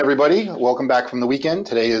Everybody, welcome back from the weekend.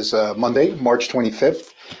 Today is Monday, March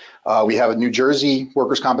 25th. We have a New Jersey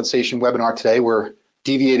workers' compensation webinar today. We're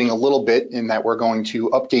deviating a little bit in that we're going to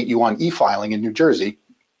update you on e-filing in New Jersey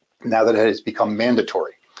now that it has become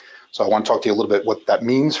mandatory. So I want to talk to you a little bit what that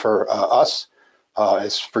means for us,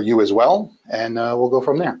 as for you as well, and we'll go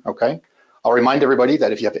from there, okay? I'll remind everybody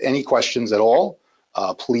that if you have any questions at all,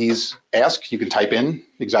 please ask. You can type in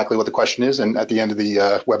exactly what the question is, and at the end of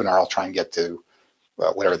the webinar, I'll try and get to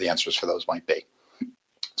whatever the answers for those might be.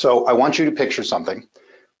 So I want you to picture something.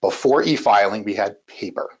 Before e-filing, we had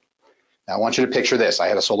paper. Now I want you to picture this. I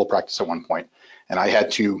had a solo practice at one point, and I had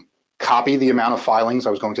to copy the amount of filings I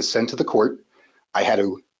was going to send to the court. I had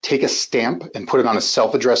to take a stamp and put it on a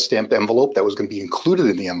self-addressed stamped envelope that was going to be included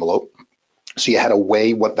in the envelope. So you had to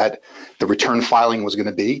weigh what the return filing was going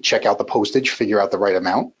to be, check out the postage, figure out the right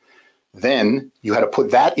amount. Then you had to put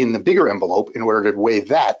that in the bigger envelope in order to weigh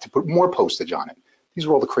that to put more postage on it. These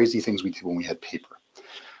were all the crazy things we did when we had paper.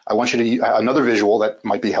 I want you to, another visual that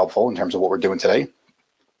might be helpful in terms of what we're doing today,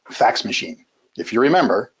 fax machine. If you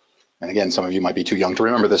remember, and again, some of you might be too young to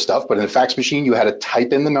remember this stuff, but in a fax machine, you had to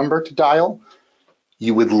type in the number to dial.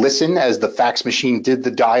 You would listen as the fax machine did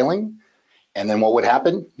the dialing. And then what would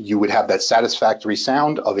happen? You would have that satisfactory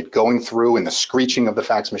sound of it going through and the screeching of the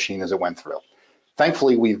fax machine as it went through.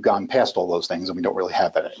 Thankfully, we've gone past all those things and we don't really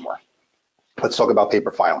have that anymore. Let's talk about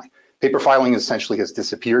paper filing. Paper filing essentially has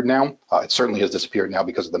disappeared now. It certainly has disappeared now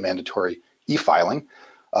because of the mandatory e-filing.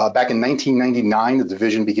 Back in 1999, the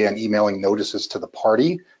division began emailing notices to the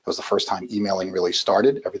party. It was the first time emailing really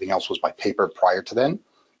started. Everything else was by paper prior to then.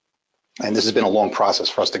 And this has been a long process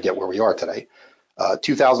for us to get where we are today.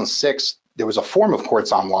 2006, there was a form of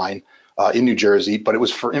Courts Online in New Jersey, but it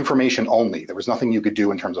was for information only. There was nothing you could do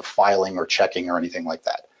in terms of filing or checking or anything like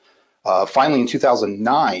that. Finally, in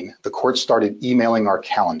 2009, the court started emailing our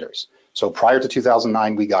calendars. So prior to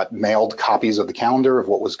 2009, we got mailed copies of the calendar of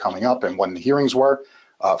what was coming up and when the hearings were.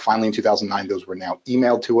 Finally, in 2009, those were now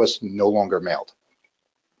emailed to us, no longer mailed.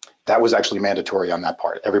 That was actually mandatory on that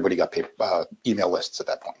part. Everybody got paper, email lists at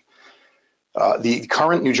that point. The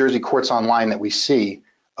current New Jersey Courts Online that we see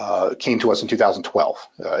came to us in 2012.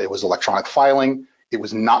 It was electronic filing. It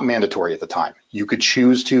was not mandatory at the time. You could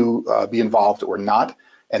choose to be involved or not.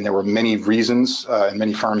 And there were many reasons and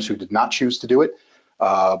many firms who did not choose to do it.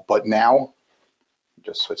 But now,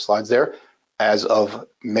 just switch slides there, as of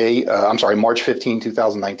March 15,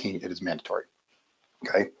 2019, it is mandatory,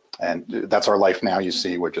 okay? And that's our life now. You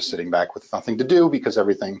see, we're just sitting back with nothing to do because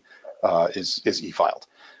everything is e-filed.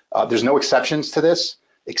 There's no exceptions to this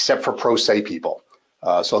except for pro se people.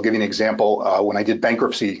 So I'll give you an example. When I did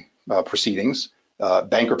bankruptcy proceedings,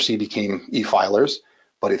 bankruptcy became e-filers.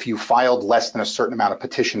 But if you filed less than a certain amount of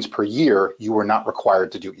petitions per year, you were not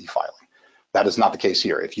required to do e-filing. That is not the case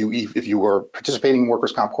here. If you were participating in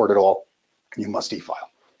workers' comp court at all, you must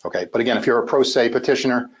e-file. Okay, but again, if you're a pro se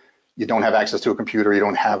petitioner, you don't have access to a computer, you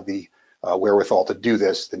don't have the wherewithal to do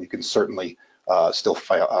this, then you can certainly still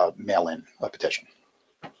mail in a petition.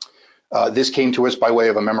 This came to us by way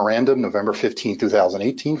of a memorandum, November 15,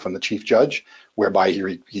 2018, from the chief judge, whereby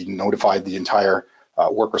he notified the entire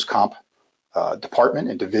workers' comp department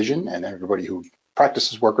and division and everybody who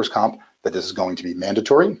practices workers' comp that this is going to be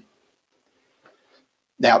mandatory.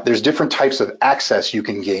 Now, there's different types of access you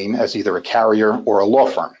can gain as either a carrier or a law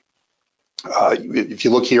firm. If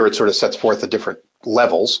you look here, it sort of sets forth the different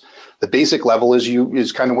levels. The basic level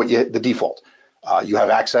is kind of the default. You have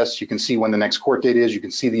access, you can see when the next court date is, you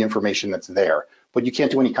can see the information that's there, but you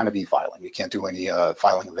can't do any kind of e-filing. You can't do any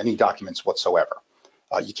filing of any documents whatsoever.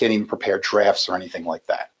 You can't even prepare drafts or anything like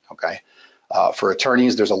that, okay? For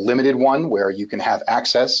attorneys, there's a limited one where you can have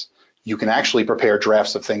access. You can actually prepare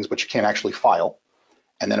drafts of things, but you can't actually file.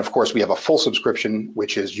 And then, of course, we have a full subscription,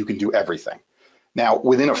 which is you can do everything. Now,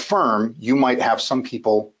 within a firm, you might have some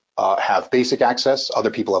people have basic access,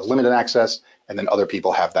 other people have limited access, and then other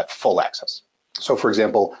people have that full access. So, for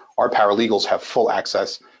example, our paralegals have full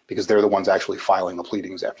access because they're the ones actually filing the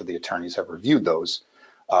pleadings after the attorneys have reviewed those.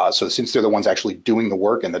 So since they're the ones actually doing the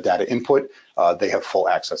work and the data input, they have full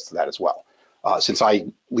access to that as well. Since I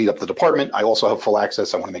lead up the department, I also have full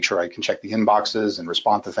access. I want to make sure I can check the inboxes and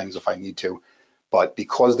respond to things if I need to. But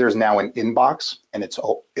because there's now an inbox and it's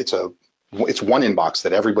one inbox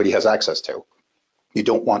that everybody has access to, you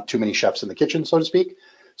don't want too many chefs in the kitchen, so to speak.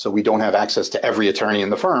 So we don't have access to every attorney in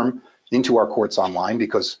the firm into our Courts Online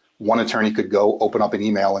because one attorney could go open up an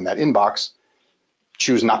email in that inbox,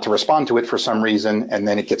 choose not to respond to it for some reason, and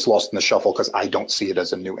then it gets lost in the shuffle because I don't see it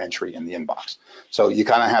as a new entry in the inbox. So you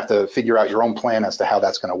kind of have to figure out your own plan as to how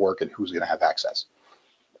that's going to work and who's going to have access.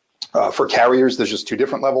 For carriers, there's just two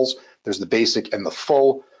different levels. There's the basic and the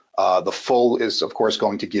full. The full is, of course,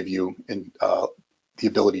 going to give you the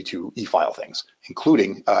ability to e-file things,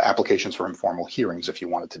 including applications for informal hearings if you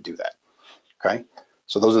wanted to do that. Okay,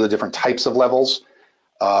 so those are the different types of levels.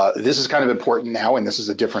 This is kind of important now, and this is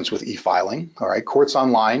the difference with e-filing. All right, Courts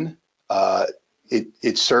Online,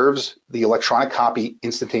 it serves the electronic copy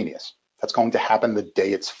instantaneous. That's going to happen the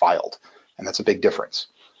day it's filed, and that's a big difference.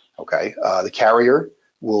 Okay, the carrier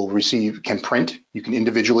can print. You can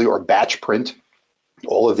individually or batch print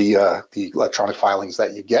all of the electronic filings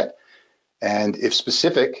that you get. And if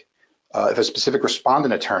a specific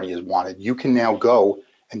respondent attorney is wanted, you can now go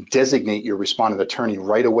and designate your respondent attorney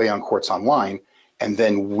right away on Courts Online. And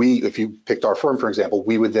then if you picked our firm, for example,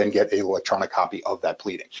 we would then get an electronic copy of that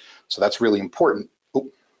pleading. So that's really important. Oh,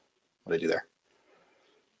 what did I do there?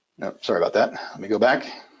 No, sorry about that. Let me go back.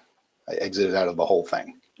 I exited out of the whole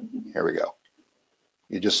thing. Here we go.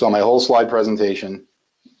 You just saw my whole slide presentation,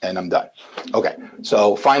 and I'm done. Okay,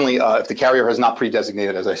 so finally, if the carrier has not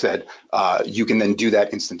pre-designated, as I said, you can then do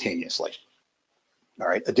that instantaneously. All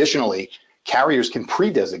right, additionally, carriers can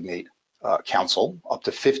pre-designate counsel up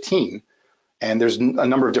to 15, and there's a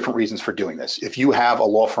number of different reasons for doing this. If you have a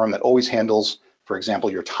law firm that always handles, for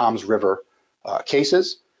example, your Toms River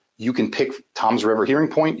cases, you can pick Toms River Hearing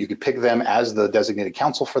Point, you could pick them as the designated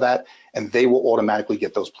counsel for that, and they will automatically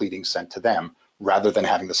get those pleadings sent to them rather than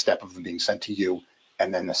having the step of them being sent to you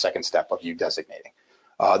and then the second step of you designating.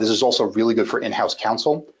 This is also really good for in-house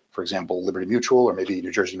counsel. For example, Liberty Mutual or maybe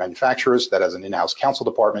New Jersey Manufacturers that has an in-house counsel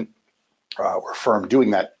department or firm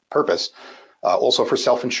doing that purpose. Also for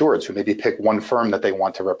self-insureds who maybe pick one firm that they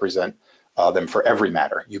want to represent them for every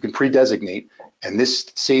matter. You can pre-designate, and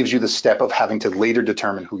this saves you the step of having to later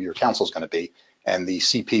determine who your counsel is going to be, and the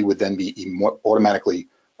CP would then be automatically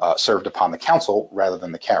served upon the counsel rather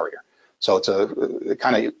than the carrier. So it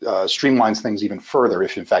kind of streamlines things even further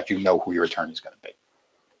if in fact you know who your attorney is going to be.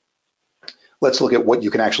 Let's look at what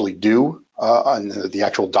you can actually do on the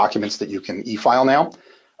actual documents that you can e-file now.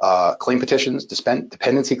 Claim petitions,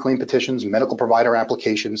 dependency claim petitions, medical provider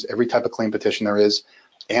applications, every type of claim petition there is,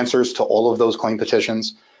 answers to all of those claim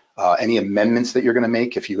petitions, any amendments that you're going to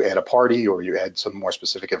make if you add a party or you add some more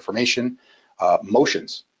specific information,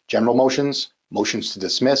 motions, general motions, motions to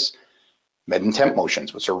dismiss, med in temp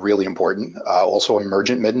motions, which are really important, also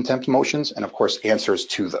emergent med in temp motions, and of course answers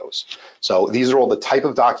to those. So these are all the type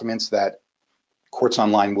of documents that Courts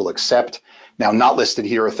Online will accept. Now, not listed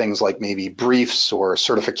here are things like maybe briefs or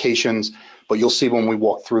certifications, but you'll see when we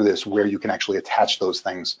walk through this where you can actually attach those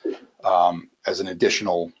things as an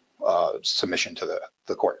additional submission to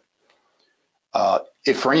the court.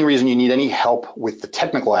 If for any reason you need any help with the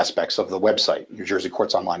technical aspects of the website, New Jersey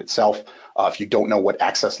Courts Online itself, if you don't know what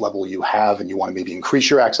access level you have and you want to maybe increase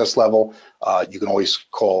your access level, you can always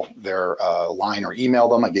call their line or email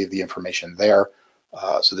them. I gave the information there.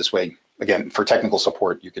 So this way, again, for technical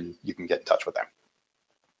support, you can get in touch with them.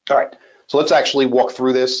 All right, so let's actually walk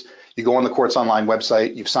through this. You go on the Courts Online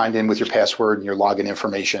website, you've signed in with your password and your login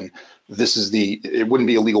information. It wouldn't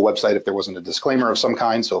be a legal website if there wasn't a disclaimer of some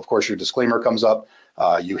kind. So of course your disclaimer comes up,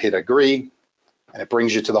 you hit agree, and it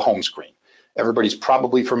brings you to the home screen. Everybody's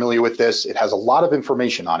probably familiar with this. It has a lot of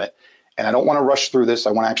information on it, and I don't want to rush through this.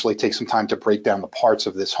 I want to actually take some time to break down the parts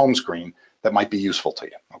of this home screen that might be useful to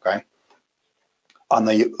you, okay? On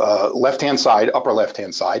the left-hand side, upper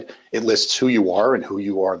left-hand side, it lists who you are and who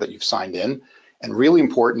you are that you've signed in. And really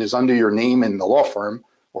important is under your name in the law firm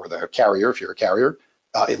or the carrier, if you're a carrier,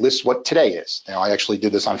 it lists what today is. Now, I actually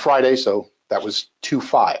did this on Friday, so that was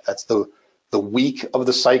 2/5. That's the week of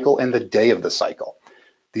the cycle and the day of the cycle.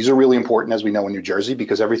 These are really important, as we know in New Jersey,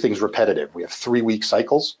 because everything's repetitive. We have 3-week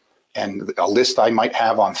cycles, and a list I might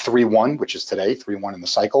have on 3/1, which is today, 3/1 in the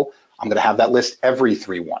cycle, I'm going to have that list every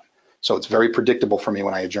 3/1. So it's very predictable for me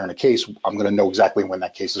when I adjourn a case. I'm going to know exactly when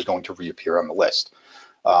that case is going to reappear on the list.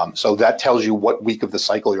 So that tells you what week of the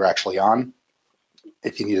cycle you're actually on.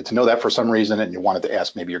 If you needed to know that for some reason and you wanted to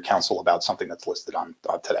ask maybe your counsel about something that's listed on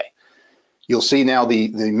today. You'll see now the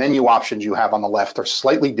menu options you have on the left are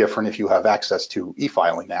slightly different if you have access to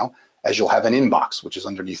e-filing now, as you'll have an inbox, which is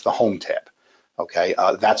underneath the home tab. Okay,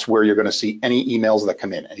 that's where you're going to see any emails that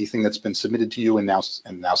come in. Anything that's been submitted to you and now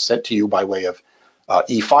sent to you by way of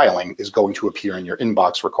e-filing is going to appear in your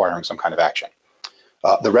inbox requiring some kind of action.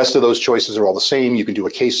 The rest of those choices are all the same. You can do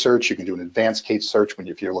a case search. You can do an advanced case search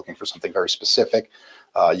if you're looking for something very specific.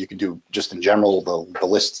 You can do just in general the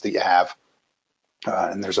lists that you have.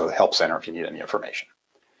 And there's a help center if you need any information.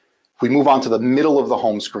 If we move on to the middle of the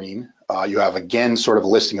home screen, you have again sort of a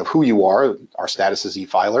listing of who you are. Our status is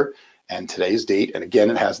e-filer and today's date. And again,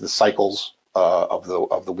 it has the cycles of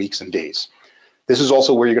the weeks and days. This is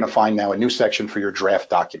also where you're going to find now a new section for your draft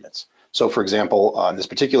documents. So for example, in this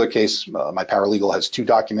particular case, my paralegal has 2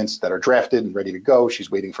 documents that are drafted and ready to go.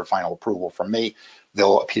 She's waiting for final approval from me.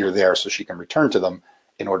 They'll appear there so she can return to them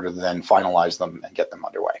in order to then finalize them and get them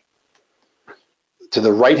underway. To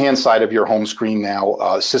the right-hand side of your home screen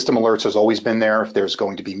now, system alerts has always been there. If there's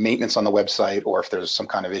going to be maintenance on the website or if there's some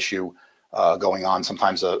kind of issue going on,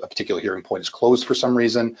 sometimes a particular hearing point is closed for some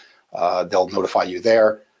reason, they'll notify you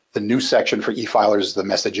there. The new section for e-filers is the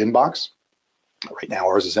message inbox. Right now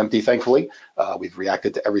ours is empty, thankfully. We've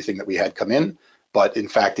reacted to everything that we had come in. But in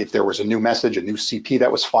fact, if there was a new message, a new CP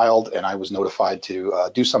that was filed, and I was notified to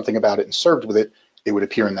do something about it and served with it, it would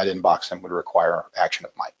appear in that inbox and would require action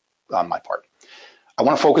on my part. I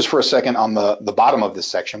want to focus for a second on the bottom of this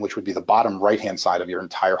section, which would be the bottom right-hand side of your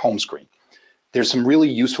entire home screen. There's some really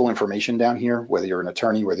useful information down here, whether you're an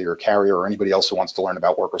attorney, whether you're a carrier, or anybody else who wants to learn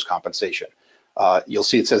about workers' compensation. You'll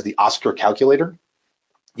see it says the Oscar calculator.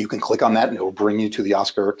 You can click on that and it will bring you to the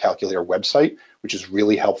Oscar calculator website, which is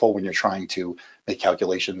really helpful when you're trying to make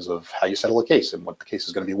calculations of how you settle a case and what the case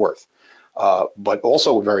is going to be worth. But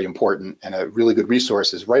also very important and a really good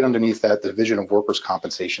resource is right underneath that, the Division of Workers'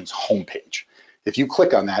 Compensation's homepage. If you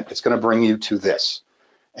click on that, it's going to bring you to this.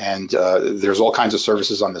 And there's all kinds of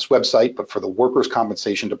services on this website, but for the Workers'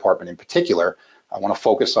 Compensation Department in particular, I want to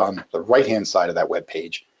focus on the right-hand side of that web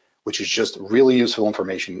page, which is just really useful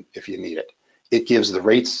information if you need it. It gives the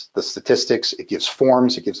rates, the statistics, it gives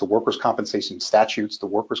forms, it gives the workers' compensation statutes, the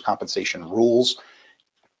workers' compensation rules.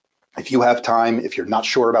 If you have time, if you're not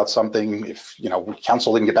sure about something, if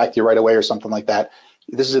counsel didn't get back to you right away or something like that,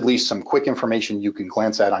 this is at least some quick information you can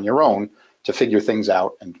glance at on your own to figure things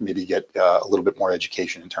out and maybe get a little bit more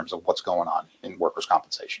education in terms of what's going on in workers'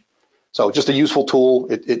 compensation. So just a useful tool.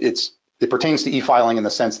 It pertains to e-filing in the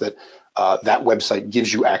sense that that website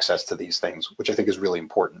gives you access to these things, which I think is really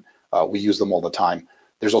important. We use them all the time.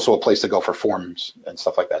 There's also a place to go for forms and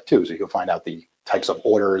stuff like that too, so you can find out the types of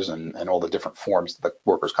orders and all the different forms that the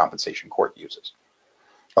Workers' Compensation Court uses.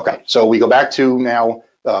 Okay, so we go back to now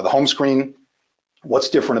the home screen. What's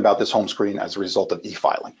different about this home screen as a result of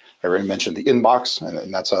e-filing? I already mentioned the inbox,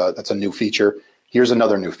 and that's a new feature. Here's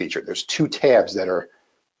another new feature. There's 2 tabs that are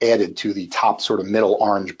added to the top sort of middle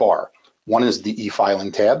orange bar. One is the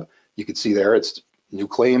e-filing tab. You can see there it's new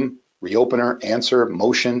claim, reopener, answer,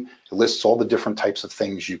 motion. It lists all the different types of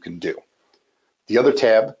things you can do. The other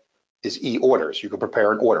tab is e-orders. You can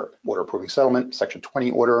prepare an order approving settlement, section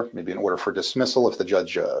 20 order, maybe an order for dismissal if the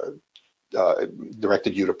judge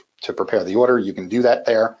directed you to prepare the order. You can do that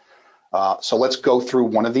there. So let's go through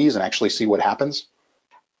one of these and actually see what happens.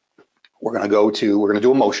 We're going to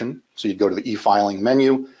do a motion. So you go to the e-filing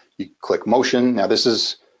menu, you click motion. Now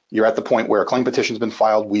you're at the point where a claim petition has been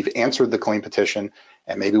filed. We've answered the claim petition,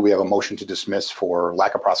 and maybe we have a motion to dismiss for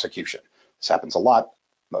lack of prosecution. This happens a lot.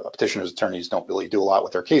 Petitioners' attorneys don't really do a lot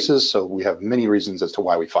with their cases, so we have many reasons as to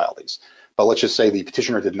why we file these. But let's just say the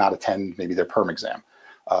petitioner did not attend maybe their perm exam.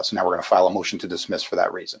 So now we're going to file a motion to dismiss for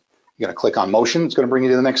that reason. You're going to click on motion. It's going to bring you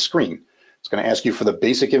to the next screen. It's going to ask you for the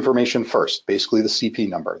basic information first, basically the CP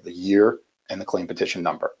number, the year, and the claim petition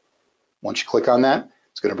number. Once you click on that,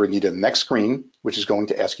 it's going to bring you to the next screen, which is going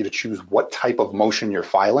to ask you to choose what type of motion you're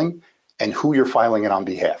filing and who you're filing it on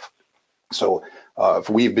behalf. So if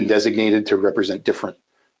we've been designated to represent different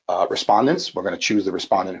respondents, we're going to choose the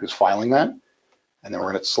respondent who's filing that, and then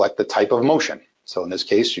we're going to select the type of motion. So in this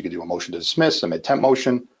case, you could do a motion to dismiss, a mid-temp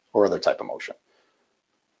motion, or other type of motion.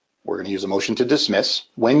 We're going to use a motion to dismiss.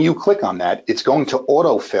 When you click on that, it's going to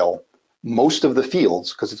autofill most of the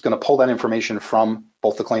fields because it's going to pull that information from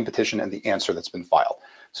both the claim petition and the answer that's been filed.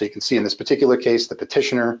 So you can see in this particular case, the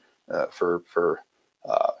petitioner, for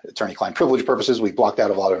attorney-client privilege purposes, we blocked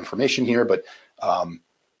out a lot of information here, but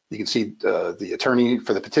you can see the attorney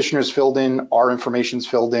for the petitioners filled in, our information's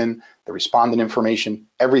filled in, the respondent information,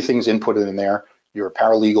 everything's inputted in there. You're a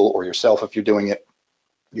paralegal or yourself, if you're doing it,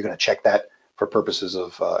 you're going to check that for purposes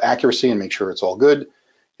of accuracy and make sure it's all good.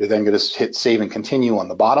 You're then going to hit save and continue on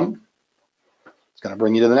the bottom. It's going to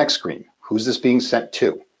bring you to the next screen. Who's this being sent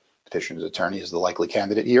to? Petitioner's attorney is the likely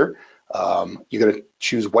candidate here. You're going to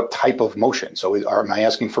choose what type of motion. So am I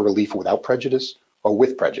asking for relief without prejudice or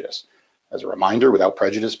with prejudice? As a reminder, without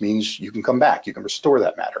prejudice means you can come back, you can restore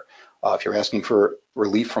that matter. If you're asking for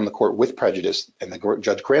relief from the court with prejudice and the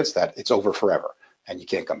judge grants that, it's over forever and you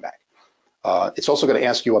can't come back. It's also going to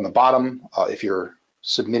ask you on the bottom if you're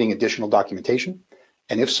submitting additional documentation,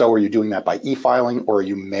 and if so, are you doing that by e-filing or are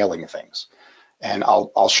you mailing things? And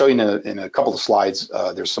I'll show you in a couple of slides,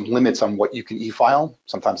 there's some limits on what you can e-file.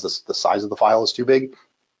 Sometimes the size of the file is too big,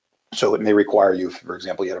 so it may require you, for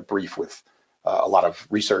example, you had a brief with a lot of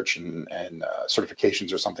research and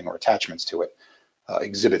certifications or something, or attachments to it,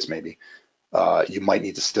 exhibits maybe. You might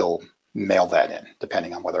need to still mail that in,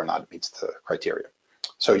 depending on whether or not it meets the criteria.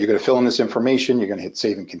 So you're going to fill in this information. You're going to hit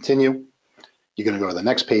save and continue. You're going to go to the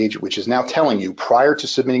next page, which is now telling you prior to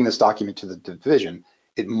submitting this document to the division,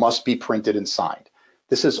 it must be printed and signed.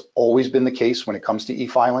 This has always been the case when it comes to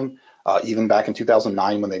e-filing. Even back in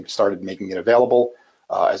 2009 when they started making it available.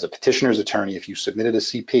 As a petitioner's attorney, if you submitted a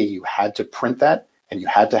CP, you had to print that and you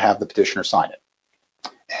had to have the petitioner sign it.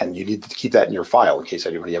 And you need to keep that in your file in case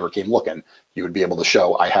anybody ever came looking. You would be able to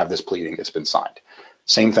show, I have this pleading, it's been signed.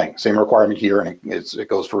 Same thing, same requirement here, and it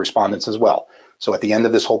goes for respondents as well. So at the end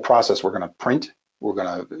of this whole process, we're going to print,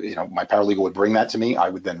 my paralegal would bring that to me, I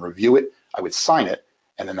would then review it, I would sign it,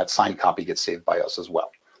 and then that signed copy gets saved by us as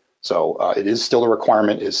well. So it is still a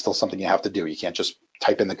requirement, it is still something you have to do. You can't just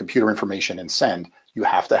type in the computer information and send, you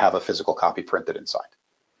have to have a physical copy printed and signed.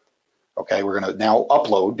 Okay, we're going to now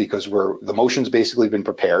upload because the motion's basically been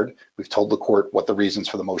prepared. We've told the court what the reasons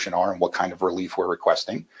for the motion are and what kind of relief we're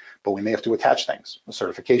requesting, but we may have to attach things, a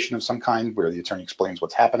certification of some kind where the attorney explains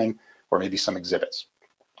what's happening, or maybe some exhibits.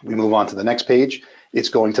 We move on to the next page. It's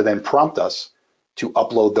going to then prompt us to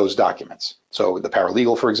upload those documents. So the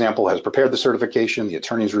paralegal, for example, has prepared the certification, the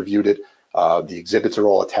attorney's reviewed it, the exhibits are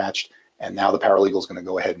all attached, and now the paralegal is going to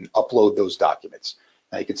go ahead and upload those documents.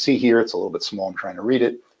 Now you can see here, it's a little bit small, I'm trying to read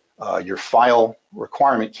it. Your file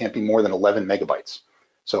requirement can't be more than 11 megabytes.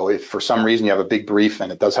 So if for some reason you have a big brief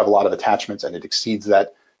and it does have a lot of attachments and it exceeds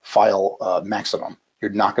that file maximum,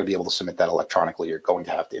 you're not going to be able to submit that electronically. You're going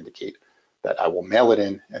to have to indicate that I will mail it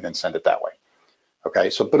in and then send it that way.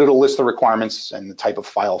 Okay, so but it'll list the requirements and the type of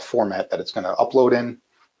file format that it's going to upload in.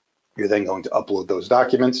 You're then going to upload those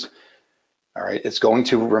documents. All right, it's going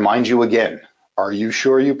to remind you again, are you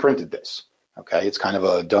sure you printed this? Okay, it's kind of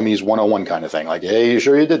a dummies 101 kind of thing, like, hey, you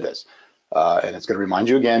sure you did this? And it's going to remind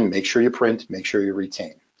you again, make sure you print, make sure you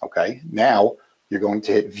retain. Okay, now you're going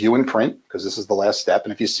to hit view and print because this is the last step.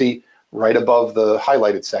 And if you see right above the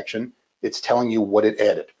highlighted section, it's telling you what it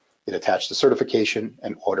added. It attached the certification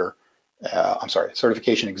and order,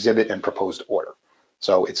 certification exhibit and proposed order.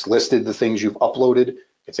 So it's listed the things you've uploaded.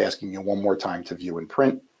 It's asking you one more time to view and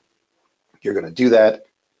print. You're going to do that.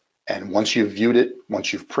 And once you've viewed it,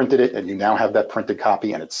 once you've printed it, and you now have that printed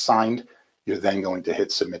copy and it's signed, you're then going to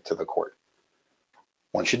hit submit to the court.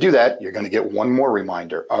 Once you do that, you're going to get one more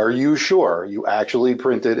reminder. Are you sure you actually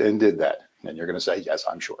printed and did that? And you're going to say, yes,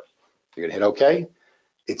 I'm sure. You're going to hit OK.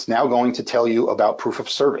 It's now going to tell you about proof of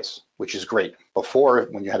service, which is great. Before,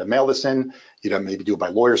 when you had to mail this in, you'd maybe do it by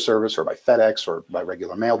lawyer service or by FedEx or by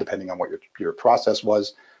regular mail, depending on what your process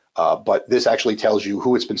was. But this actually tells you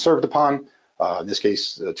who it's been served upon. In this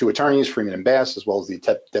case, two attorneys, Freeman and Bass, as well as the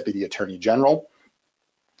Deputy Attorney General.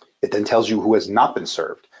 It then tells you who has not been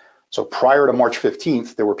served. So prior to March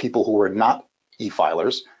 15th, there were people who were not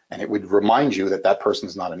e-filers, and it would remind you that that person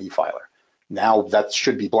is not an e-filer. Now that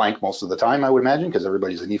should be blank most of the time, I would imagine, because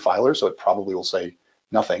everybody's an e-filer, so it probably will say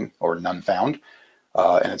nothing or none found.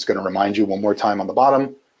 And it's going to remind you one more time on the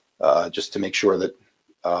bottom, just to make sure that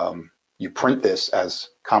you print this as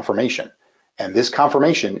confirmation. And this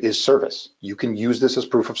confirmation is service. You can use this as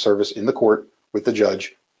proof of service in the court with the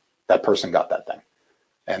judge. That person got that thing.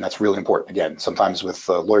 And that's really important. Again, sometimes with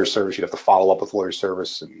lawyer service, you'd have to follow up with lawyer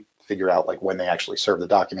service and figure out like when they actually serve the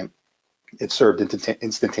document. It's served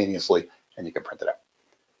instantaneously and you can print it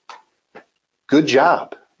out. Good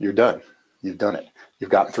job. You're done. You've done it.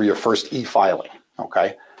 You've gotten through your first e-filing.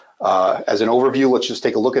 Okay. As an overview, let's just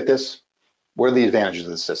take a look at this. What are the advantages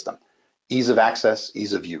of the system? Ease of access,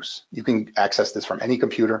 ease of use. You can access this from any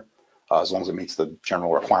computer as long as it meets the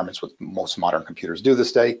general requirements what most modern computers do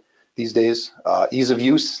these days. Ease of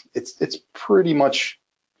use, it's pretty much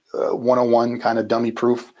 101 kind of dummy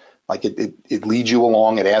proof. Like it leads you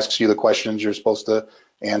along, it asks you the questions you're supposed to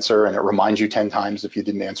answer, and it reminds you 10 times if you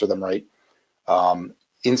didn't answer them right.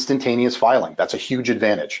 Instantaneous filing, that's a huge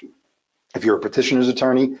advantage. If you're a petitioner's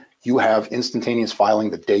attorney, you have instantaneous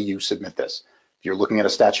filing the day you submit this. If you're looking at a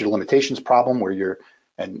statute of limitations problem where you're,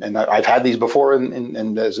 and I've had these before,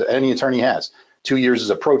 and as any attorney has, 2 years is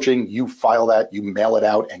approaching, you file that, you mail it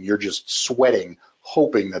out, and you're just sweating,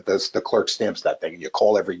 hoping that the clerk stamps that thing, and you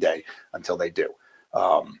call every day until they do.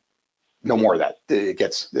 No more of that. It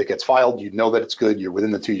gets filed, you know that it's good, you're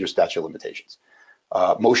within the 2-year statute of limitations.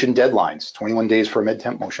 Motion deadlines, 21 days for a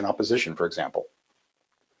mid-temp motion opposition, for example.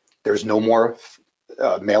 There's no more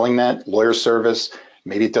mailing that, lawyer service.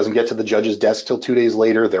 Maybe it doesn't get to the judge's desk till 2 days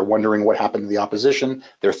later. They're wondering what happened to the opposition.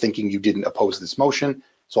 They're thinking you didn't oppose this motion.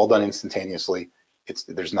 It's all done instantaneously.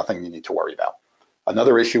 There's nothing you need to worry about.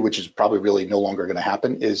 Another issue, which is probably really no longer going to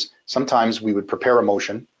happen, is sometimes we would prepare a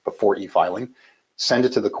motion before e-filing, send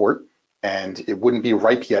it to the court. and it wouldn't be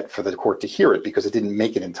ripe yet for the court to hear it because it didn't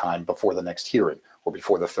make it in time before the next hearing or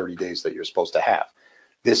before the 30 days that you're supposed to have.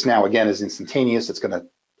 This now, again, is instantaneous. It's going to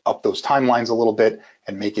up those timelines a little bit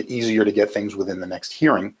and make it easier to get things within the next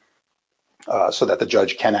hearing so that the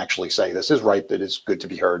judge can actually say, this is ripe, it is good to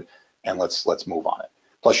be heard, and let's move on it.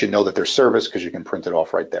 Plus, you know that there's service because you can print it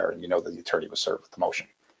off right there, and you know that the attorney was served with the motion.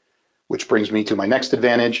 Which brings me to my next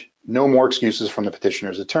advantage. No more excuses from the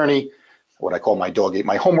petitioner's attorney, what I call my dog ate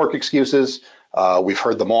my homework excuses. We've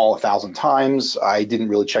heard them all 1,000 times. I didn't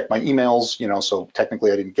really check my emails, so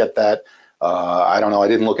technically I didn't get that. I don't know, I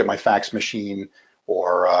didn't look at my fax machine,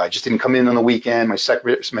 or I just didn't come in on the weekend. My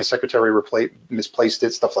secretary misplaced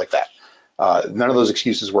it, stuff like that. None of those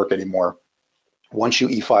excuses work anymore. Once you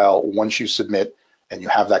e-file, once you submit, and you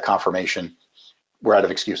have that confirmation, we're out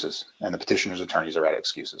of excuses, and the petitioner's attorneys are out of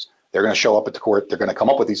excuses. They're going to show up at the court. They're going to come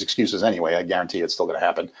up with these excuses anyway. I guarantee it's still going to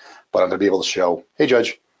happen, but I'm going to be able to show, hey,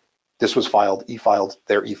 judge, this was filed, e-filed.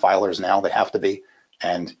 They're e-filers now. They have to be,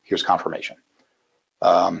 and here's confirmation.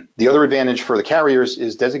 The other advantage for the carriers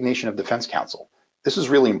is designation of defense counsel. This is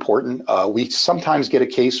really important. We sometimes get a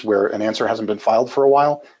case where an answer hasn't been filed for a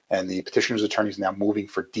while, and the petitioner's attorney is now moving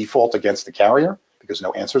for default against the carrier because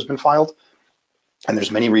no answer has been filed. And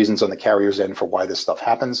there's many reasons on the carrier's end for why this stuff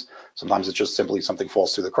happens. Sometimes it's just simply something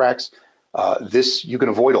falls through the cracks. You can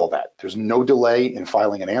avoid all that. There's no delay in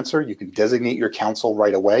filing an answer. You can designate your counsel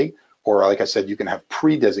right away, or like I said, you can have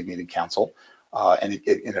pre-designated counsel, and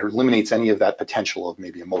it eliminates any of that potential of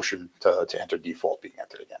maybe a motion to enter default being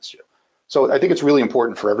entered against you. So I think it's really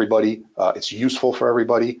important for everybody. It's useful for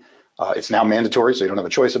everybody. It's now mandatory, so you don't have a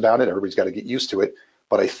choice about it. Everybody's got to get used to it.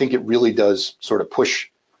 But I think it really does sort of push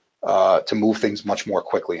to move things much more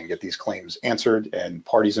quickly and get these claims answered and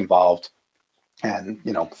parties involved and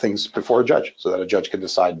things before a judge so that a judge can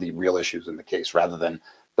decide the real issues in the case rather than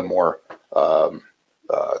the more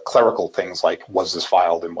clerical things like was this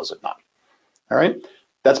filed and was it not. All right,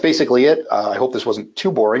 that's basically it. I hope this wasn't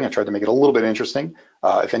too boring. I tried to make it a little bit interesting.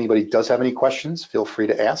 If anybody does have any questions, feel free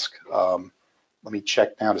to ask. Let me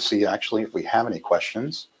check now to see actually if we have any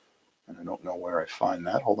questions. And I don't know where I find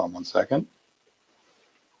that. Hold on one second.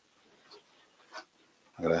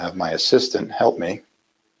 I'm going to have my assistant help me.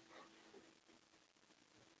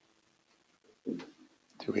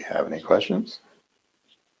 Do we have any questions?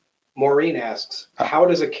 Maureen asks, how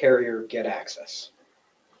does a carrier get access?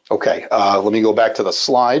 Okay, let me go back to the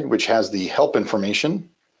slide, which has the help information.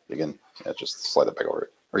 Again, just slide it back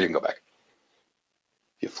over, or you can go back.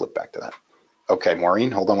 You flip back to that. Okay,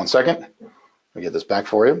 Maureen, hold on one second. Let me get this back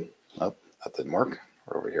for you. Oh, that didn't work.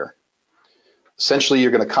 We're over here. Essentially,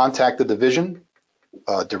 you're going to contact the division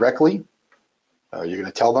directly. You're going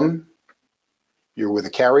to tell them you're with a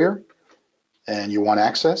carrier and you want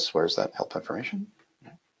access. Where's that help information?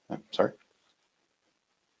 Oh, sorry.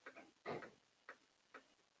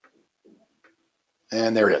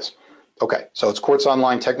 And there it is. Okay, so it's Courts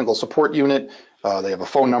Online Technical Support Unit. They have a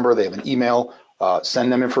phone number, they have an email.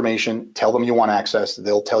 Send them information, tell them you want access.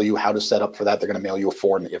 They'll tell you how to set up for that. They're going to mail you a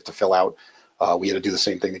form that you have to fill out. We had to do the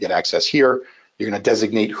same thing to get access here. You're going to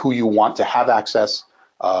designate who you want to have access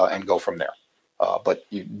and go from there. But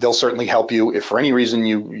they'll certainly help you. If for any reason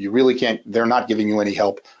you really can't, they're not giving you any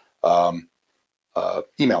help,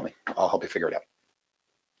 email me. I'll help you figure it out.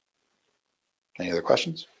 Any other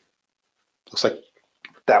questions? Looks like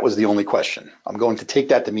that was the only question. I'm going to take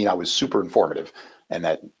that to mean I was super informative and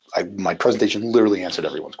that my presentation literally answered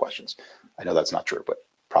everyone's questions. I know that's not true, but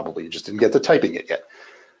probably you just didn't get to typing it yet.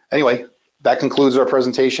 Anyway, that concludes our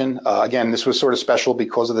presentation. Again, this was sort of special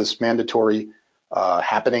because of this mandatory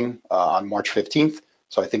happening on March 15th.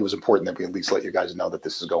 So I think it was important that we at least let you guys know that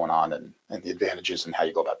this is going on and the advantages and how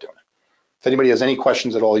you go about doing it. If anybody has any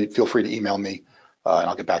questions at all, feel free to email me and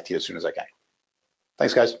I'll get back to you as soon as I can.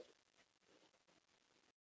 Thanks, guys.